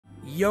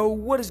Yo,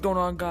 what is going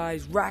on,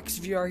 guys?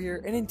 RaxVR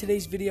here, and in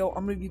today's video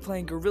I'm going to be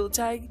playing Gorilla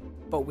Tag,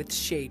 but with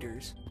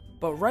shaders.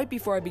 But right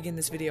before I begin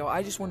this video,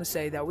 I just want to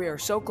say that we are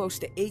so close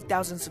to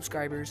 8,000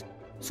 subscribers,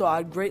 so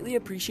I'd greatly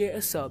appreciate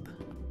a sub.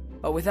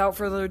 But without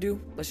further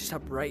ado, let's just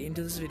hop right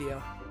into this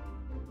video.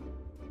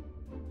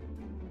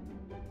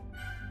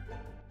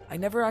 I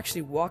never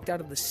actually walked out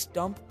of the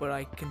stump, but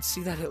I can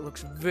see that it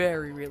looks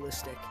very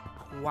realistic.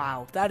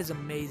 Wow, that is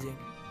amazing.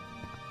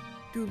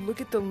 Dude, look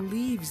at the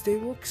leaves, they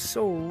look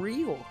so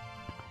real.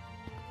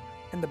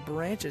 And the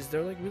branches,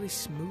 they're like really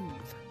smooth.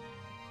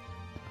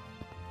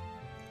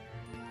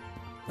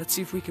 Let's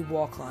see if we can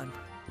wall climb.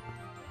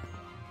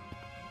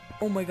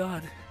 Oh my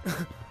god.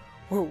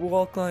 We're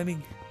wall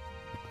climbing.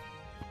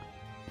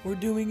 We're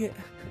doing it.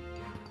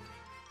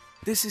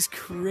 This is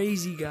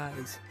crazy,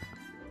 guys.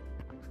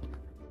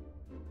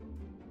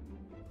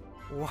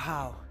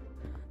 Wow.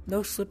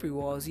 No slippery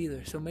walls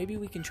either, so maybe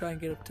we can try and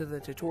get up to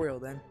the tutorial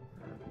then.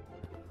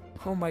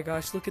 Oh my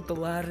gosh, look at the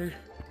ladder.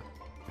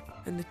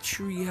 And the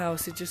tree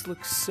house, it just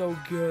looks so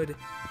good.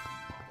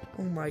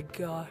 Oh my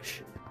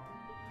gosh.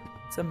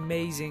 It's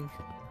amazing.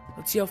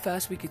 Let's see how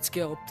fast we could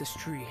scale up this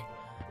tree.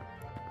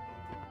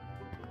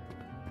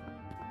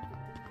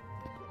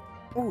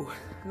 Ooh,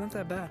 not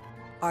that bad.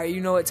 Alright,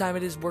 you know what time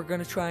it is. We're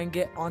gonna try and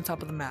get on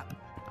top of the map.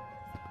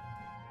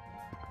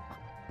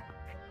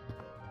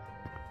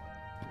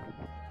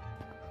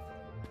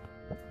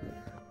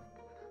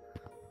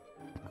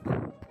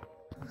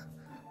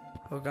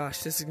 Oh gosh,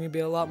 this is going to be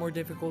a lot more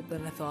difficult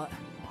than I thought.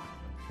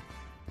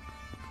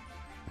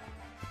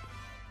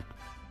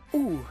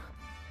 Ooh,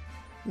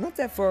 not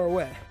that far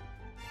away.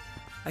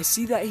 I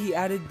see that he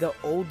added the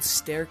old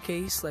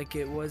staircase like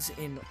it was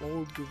in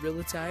old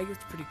Gorilla Tag.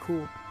 It's pretty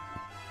cool.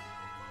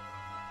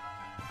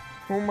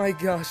 Oh my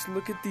gosh,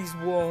 look at these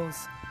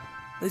walls.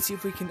 Let's see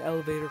if we can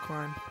elevator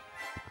climb.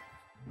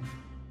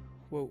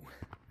 Whoa.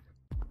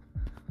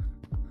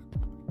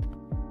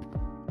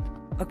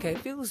 Okay, it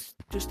feels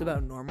just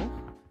about normal.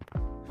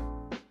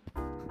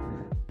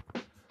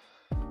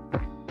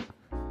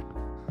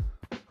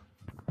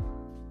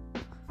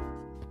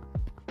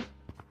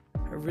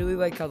 I really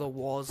like how the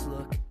walls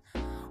look.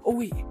 Oh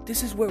wait,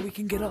 this is where we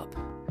can get up.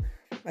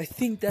 I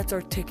think that's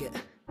our ticket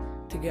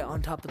to get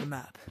on top of the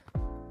map.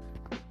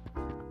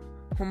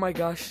 Oh my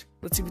gosh,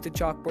 let's see what the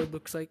chalkboard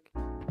looks like.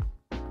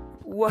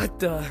 What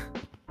the?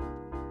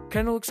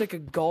 Kinda looks like a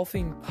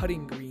golfing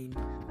putting green.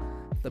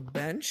 The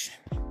bench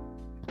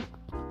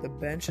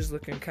is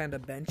looking kinda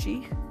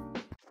benchy.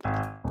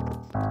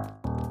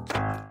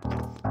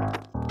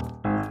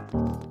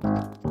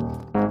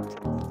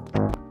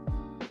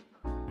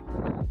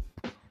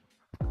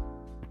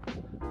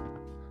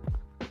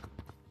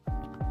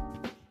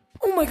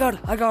 Oh my god,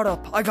 I got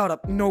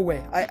up, no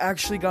way, I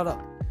actually got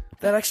up.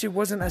 That actually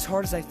wasn't as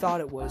hard as I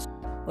thought it was.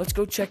 Let's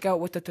go check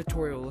out what the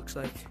tutorial looks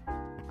like.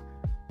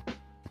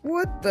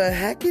 What the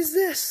heck is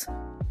this?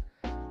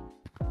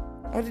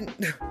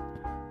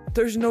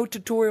 There's no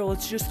tutorial,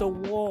 it's just a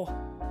wall.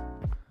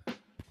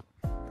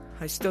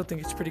 I still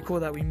think it's pretty cool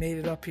that we made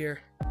it up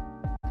here.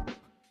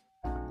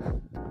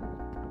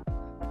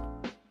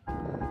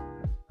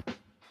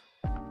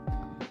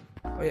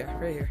 Oh yeah,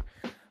 right here.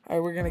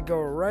 Alright, we're gonna go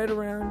right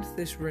around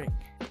this ring.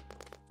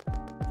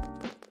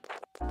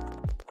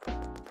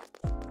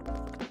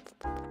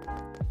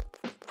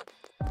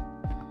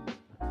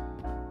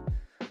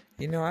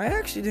 You know, I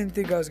actually didn't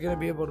think I was gonna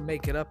be able to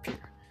make it up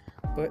here,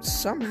 but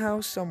somehow,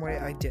 someway,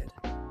 I did.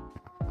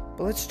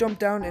 But let's jump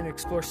down and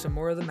explore some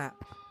more of the map.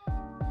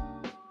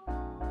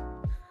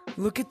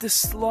 Look at the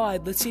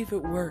slide. Let's see if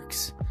it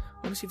works. I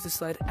want to see if the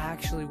slide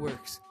actually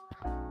works.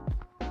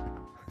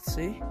 Let's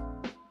see.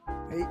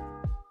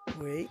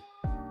 Wait.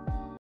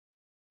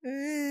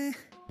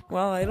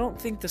 Well, I don't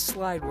think the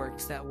slide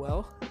works that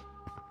well.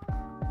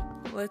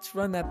 Let's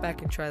run that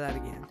back and try that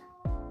again.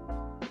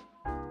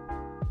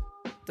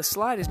 The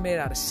slide is made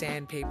out of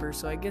sandpaper,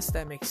 so I guess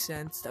that makes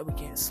sense that we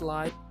can't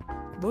slide.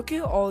 Look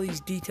at all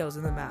these details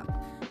in the map.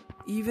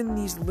 Even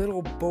these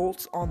little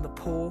bolts on the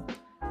pole,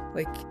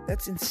 like,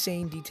 that's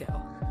insane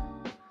detail.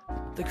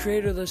 The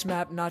creator of this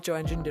map,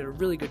 TACHOENGINE, did a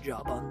really good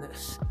job on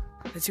this.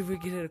 Let's see if we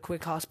can hit a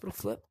quick hospital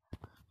flip.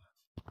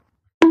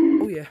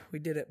 Oh yeah, we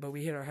did it, but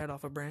we hit our head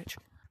off a branch.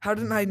 How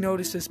didn't I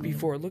notice this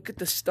before? Look at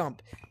the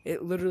stump.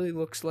 It literally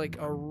looks like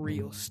a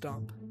real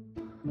stump.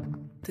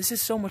 This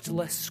is so much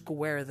less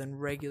square than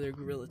regular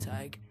Gorilla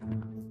Tag.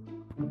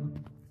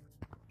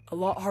 A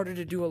lot harder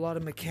to do a lot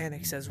of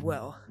mechanics as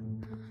well.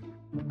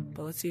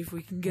 But let's see if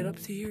we can get up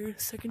to here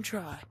second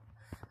try.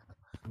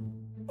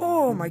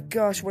 Oh my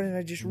gosh, why didn't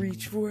I just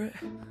reach for it?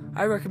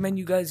 I recommend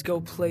you guys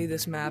go play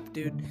this map,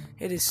 dude.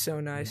 It is so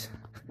nice.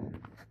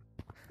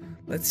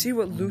 Let's see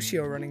what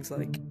Lucio running's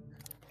like.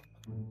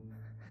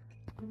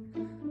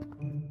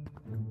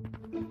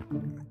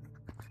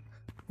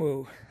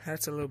 Whoa,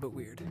 that's a little bit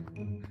weird.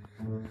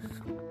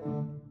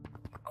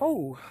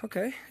 Oh,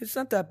 okay, it's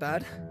not that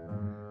bad.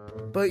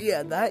 But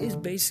yeah, that is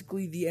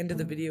basically the end of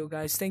the video,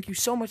 guys. Thank you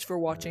so much for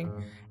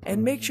watching,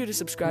 and make sure to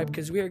subscribe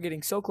because we are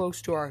getting so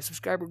close to our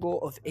subscriber goal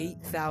of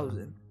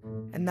 8,000.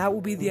 And that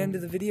will be the end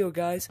of the video,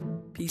 guys.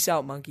 Peace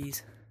out,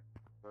 monkeys.